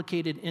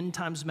 complicated end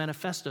times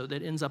manifesto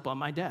that ends up on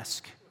my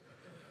desk.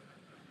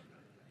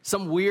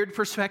 Some weird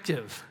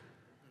perspective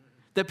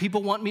that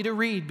people want me to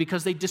read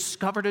because they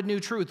discovered a new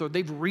truth or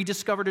they've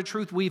rediscovered a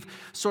truth we've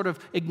sort of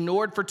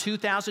ignored for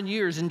 2,000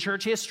 years in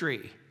church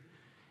history.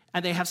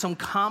 And they have some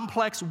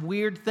complex,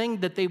 weird thing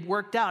that they've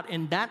worked out.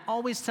 And that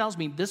always tells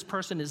me this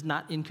person is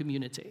not in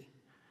community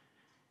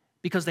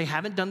because they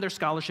haven't done their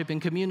scholarship in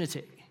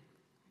community.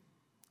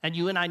 And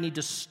you and I need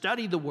to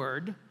study the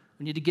Word.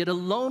 We need to get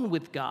alone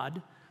with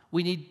God.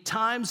 We need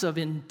times of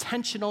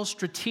intentional,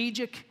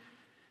 strategic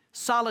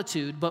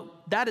solitude,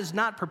 but that is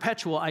not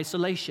perpetual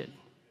isolation,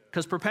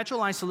 because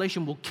perpetual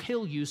isolation will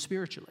kill you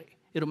spiritually.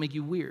 It'll make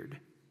you weird.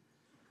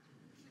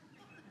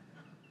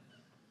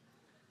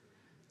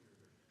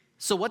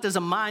 So what does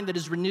a mind that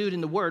is renewed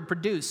in the word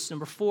produce?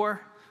 Number 4,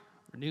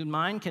 renewed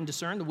mind can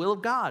discern the will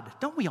of God.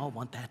 Don't we all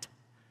want that?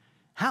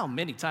 How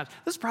many times?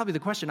 This is probably the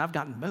question I've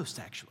gotten most,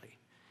 actually.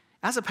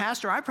 As a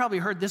pastor, I probably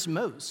heard this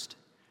most.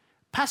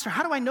 Pastor,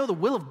 how do I know the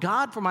will of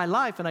God for my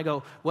life? And I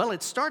go, well,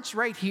 it starts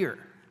right here.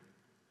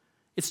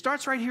 It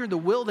starts right here in the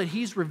will that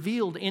he's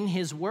revealed in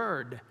his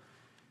word.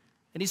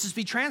 And he says,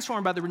 be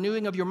transformed by the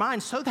renewing of your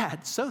mind so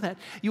that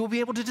you will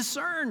be able to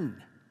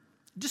discern,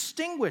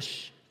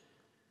 distinguish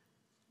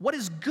what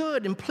is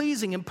good and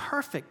pleasing and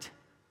perfect,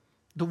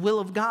 the will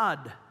of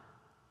God.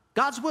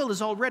 God's will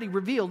is already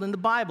revealed in the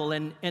Bible,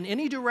 and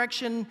any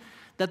direction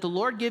that the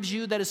Lord gives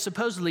you that is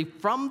supposedly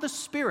from the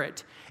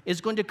Spirit is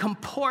going to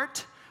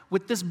comport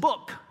with this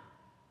book.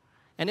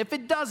 And if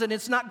it doesn't,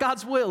 it's not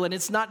God's will and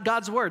it's not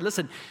God's word.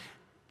 Listen,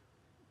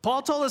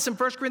 Paul told us in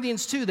 1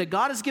 Corinthians 2 that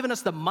God has given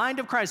us the mind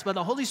of Christ. By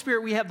the Holy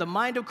Spirit, we have the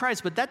mind of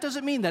Christ. But that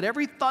doesn't mean that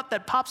every thought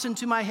that pops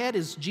into my head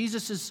is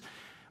Jesus'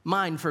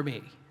 mind for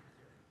me.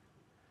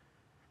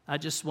 I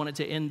just wanted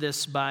to end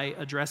this by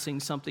addressing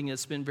something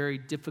that's been very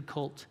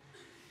difficult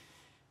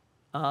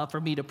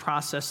for me to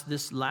process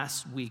this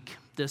last week.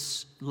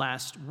 This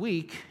last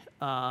week,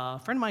 a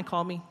friend of mine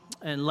called me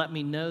and let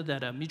me know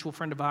that a mutual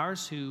friend of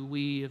ours who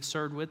we have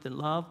served with and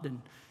loved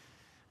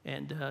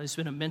and has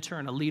been a mentor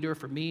and a leader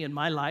for me in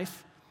my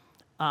life,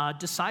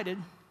 decided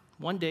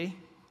one day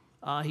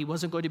he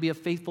wasn't going to be a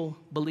faithful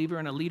believer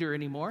and a leader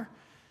anymore,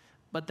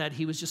 but that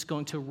he was just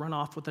going to run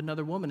off with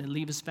another woman and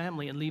leave his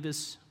family and leave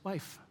his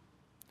wife.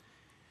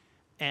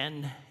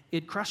 And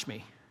it crushed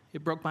me.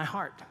 It broke my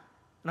heart.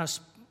 And I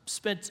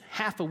spent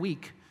half a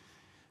week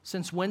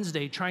since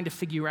Wednesday trying to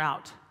figure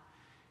out,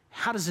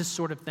 how does this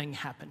sort of thing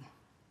happen?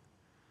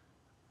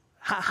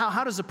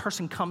 How does a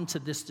person come to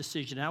this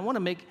decision? And I want to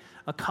make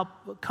a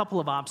couple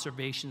of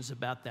observations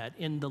about that.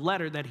 In the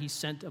letter that he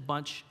sent a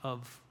bunch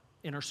of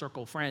inner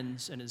circle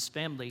friends and his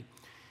family,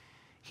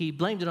 he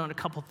blamed it on a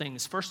couple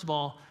things. First of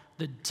all,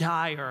 the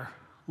dire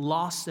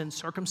loss and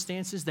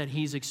circumstances that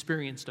he's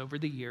experienced over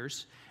the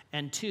years.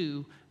 And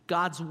 2,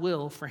 God's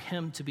will for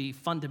him to be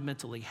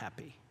fundamentally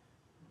happy.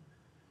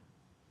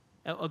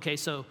 Okay,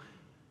 so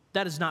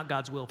that is not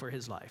God's will for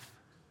his life.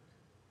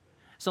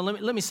 So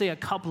let me say a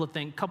couple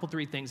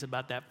 3 things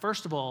about that.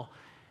 First of all,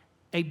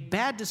 a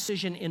bad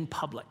decision in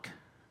public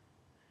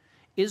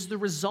is the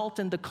result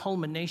and the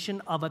culmination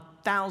of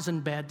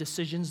 1,000 bad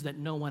decisions that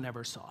no one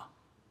ever saw.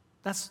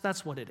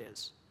 That's what it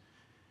is.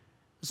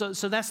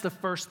 So that's the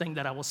first thing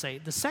that I will say.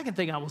 The second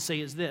thing I will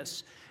say is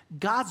this: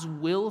 God's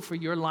will for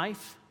your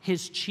life,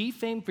 his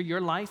chief aim for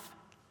your life,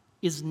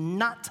 is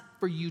not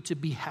for you to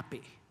be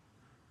happy.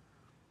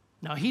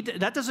 Now,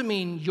 that doesn't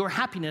mean your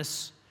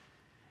happiness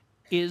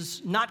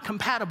is not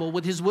compatible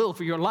with his will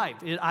for your life.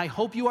 I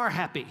hope you are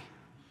happy,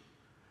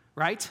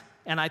 right?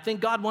 And I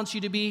think God wants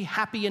you to be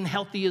happy and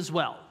healthy as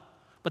well.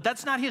 But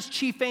that's not his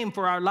chief aim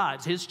for our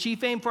lives. His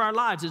chief aim for our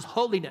lives is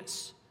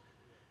holiness.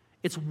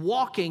 It's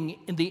walking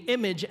in the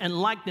image and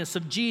likeness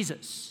of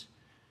Jesus.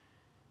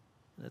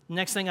 The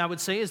next thing I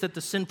would say is that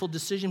the sinful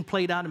decision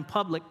played out in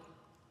public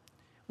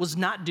was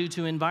not due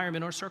to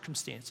environment or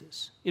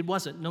circumstances. It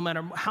wasn't. No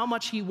matter how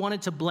much he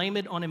wanted to blame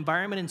it on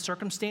environment and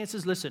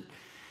circumstances, listen,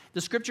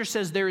 the scripture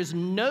says there is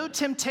no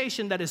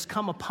temptation that has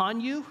come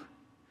upon you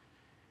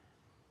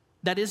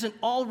that isn't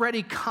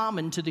already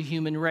common to the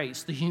human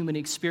race, the human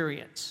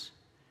experience.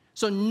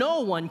 So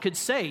no one could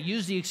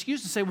use the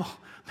excuse to say, well,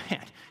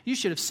 man, you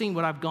should have seen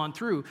what I've gone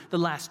through the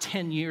last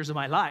 10 years of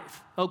my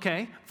life.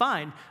 Okay,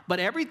 fine. But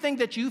everything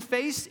that you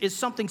face is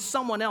something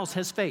someone else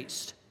has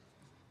faced.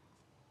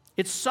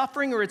 It's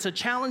suffering or it's a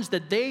challenge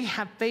that they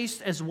have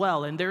faced as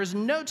well. And there is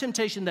no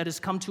temptation that has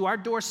come to our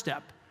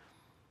doorstep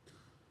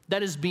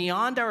that is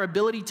beyond our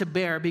ability to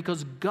bear,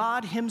 because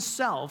God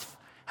himself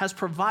has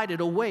provided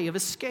a way of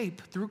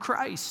escape through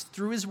Christ,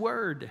 through his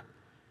word.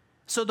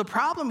 So the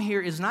problem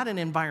here is not an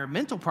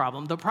environmental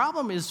problem. The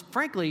problem is,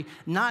 frankly,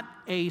 not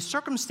a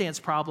circumstance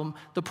problem.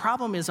 The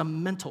problem is a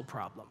mental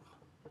problem.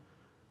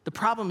 The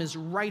problem is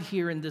right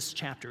here in this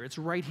chapter. It's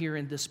right here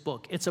in this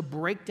book. It's a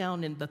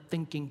breakdown in the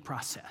thinking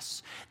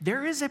process.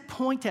 There is a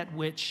point at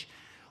which,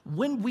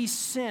 when we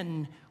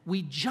sin,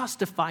 we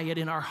justify it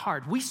in our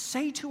heart. We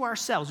say to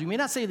ourselves, we may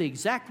not say the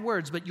exact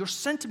words, but your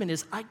sentiment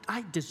is,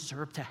 I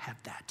deserve to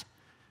have that.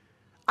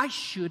 I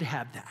should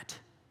have that.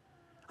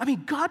 I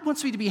mean, God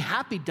wants me to be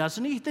happy,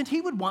 doesn't he? Then he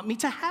would want me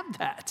to have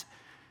that.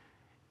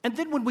 And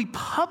then when we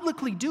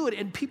publicly do it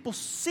and people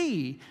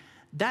see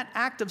that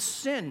act of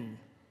sin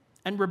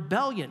and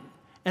rebellion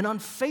and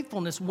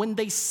unfaithfulness, when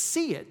they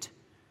see it,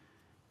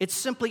 it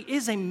simply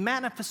is a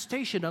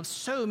manifestation of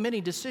so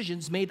many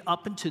decisions made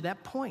up until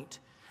that point.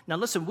 Now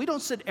listen, we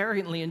don't sit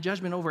arrogantly in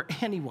judgment over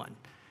anyone.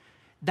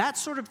 That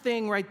sort of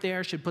thing right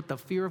there should put the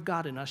fear of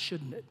God in us,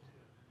 shouldn't it?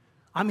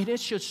 I mean,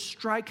 it should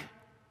strike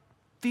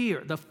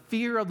fear, the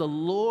fear of the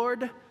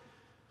Lord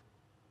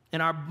in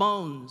our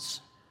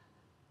bones.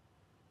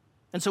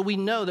 And so we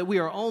know that we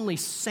are only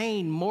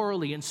sane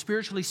morally and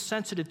spiritually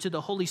sensitive to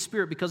the Holy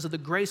Spirit because of the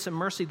grace and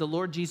mercy the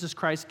Lord Jesus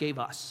Christ gave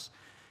us.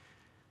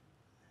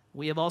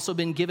 We have also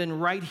been given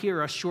right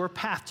here a sure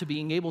path to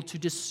being able to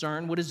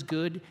discern what is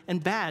good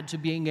and bad, to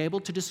being able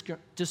to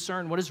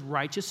discern what is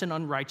righteous and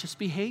unrighteous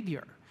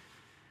behavior.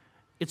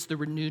 It's the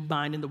renewed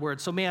mind in the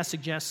Word. So may I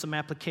suggest some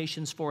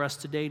applications for us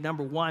today.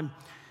 Number one,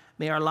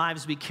 may our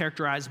lives be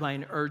characterized by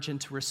an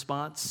urgent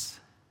response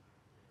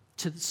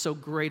to so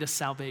great a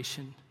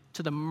salvation,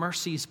 to the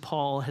mercies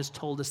Paul has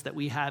told us that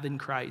we have in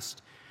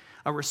Christ.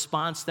 A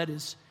response that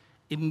is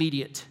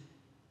immediate,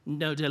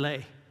 no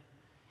delay,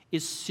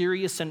 is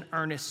serious and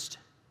earnest,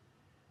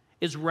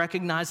 is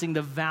recognizing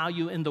the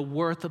value and the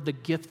worth of the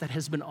gift that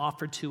has been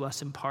offered to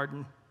us in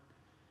pardon.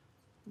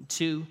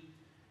 Two,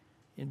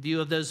 in view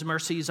of those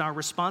mercies, our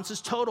response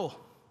is total.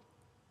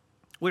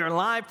 We are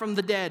alive from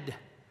the dead.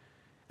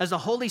 As the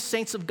holy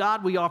saints of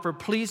God, we offer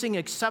pleasing,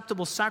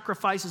 acceptable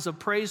sacrifices of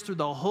praise through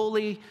the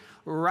holy,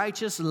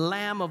 righteous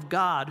Lamb of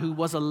God who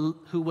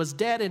was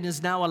dead and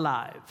is now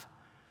alive.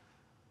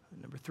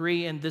 Number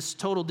three, and this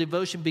total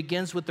devotion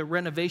begins with the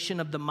renovation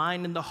of the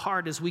mind and the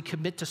heart as we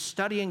commit to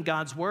studying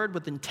God's Word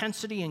with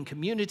intensity in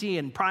community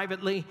and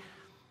privately,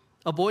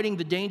 avoiding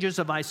the dangers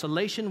of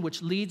isolation,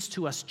 which leads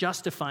to us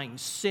justifying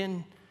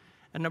sin.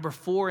 And number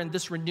four, and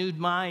this renewed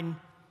mind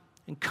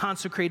and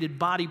consecrated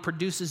body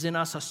produces in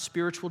us a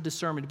spiritual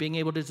discernment, being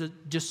able to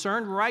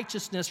discern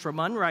righteousness from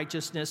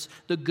unrighteousness,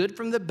 the good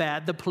from the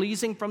bad, the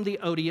pleasing from the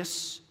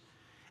odious,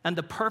 and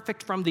the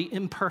perfect from the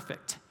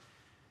imperfect,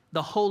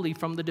 the holy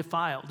from the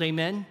defiled.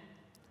 Amen?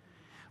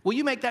 Will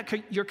you make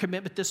that your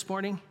commitment this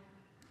morning?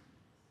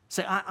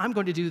 Say, I'm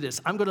going to do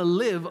this. I'm going to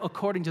live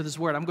according to this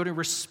word. I'm going to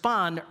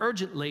respond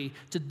urgently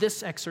to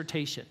this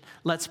exhortation.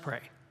 Let's pray.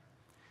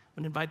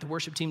 I'm going to invite the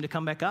worship team to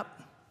come back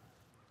up.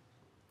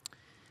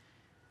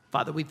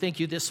 Father, we thank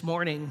you this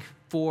morning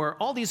for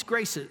all these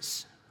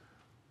graces.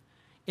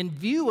 In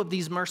view of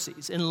these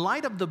mercies, in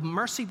light of the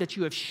mercy that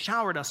you have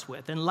showered us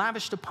with and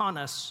lavished upon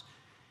us,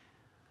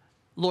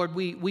 Lord,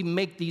 we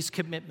make these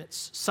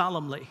commitments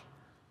solemnly.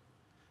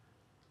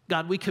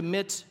 God, we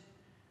commit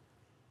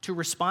to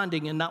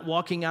responding and not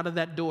walking out of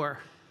that door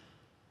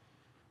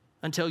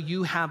until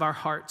you have our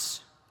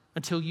hearts,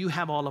 until you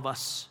have all of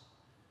us.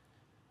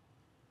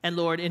 And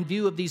Lord, in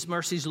view of these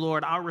mercies,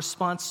 Lord, our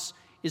response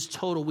is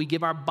total. We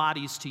give our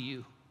bodies to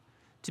you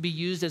to be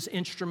used as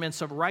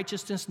instruments of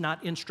righteousness,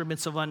 not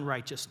instruments of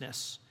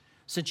unrighteousness.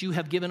 Since you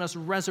have given us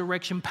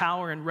resurrection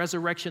power and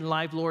resurrection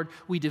life, Lord,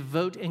 we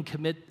devote and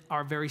commit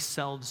our very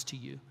selves to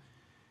you.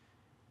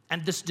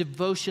 And this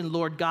devotion,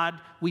 Lord God,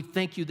 we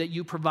thank you that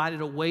you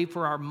provided a way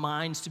for our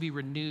minds to be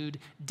renewed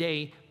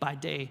day by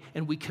day.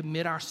 And we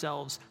commit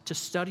ourselves to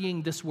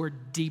studying this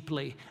word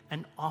deeply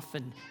and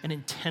often and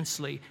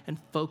intensely and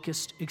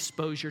focused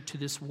exposure to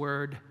this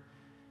word.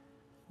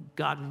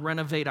 God,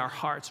 renovate our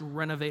hearts,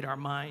 renovate our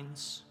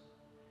minds.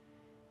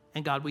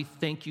 And God, we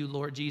thank you,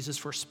 Lord Jesus,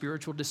 for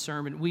spiritual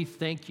discernment. We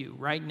thank you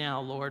right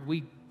now, Lord.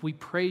 We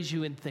praise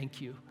you and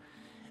thank you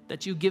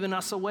that you've given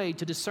us a way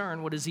to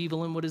discern what is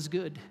evil and what is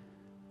good.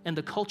 And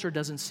the culture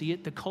doesn't see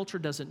it. The culture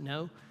doesn't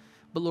know.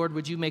 But Lord,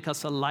 would you make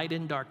us a light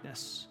in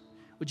darkness?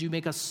 Would you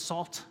make us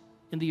salt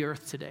in the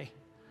earth today,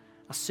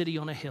 a city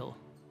on a hill,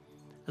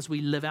 as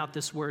we live out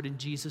this word in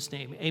Jesus'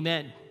 name?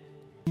 Amen.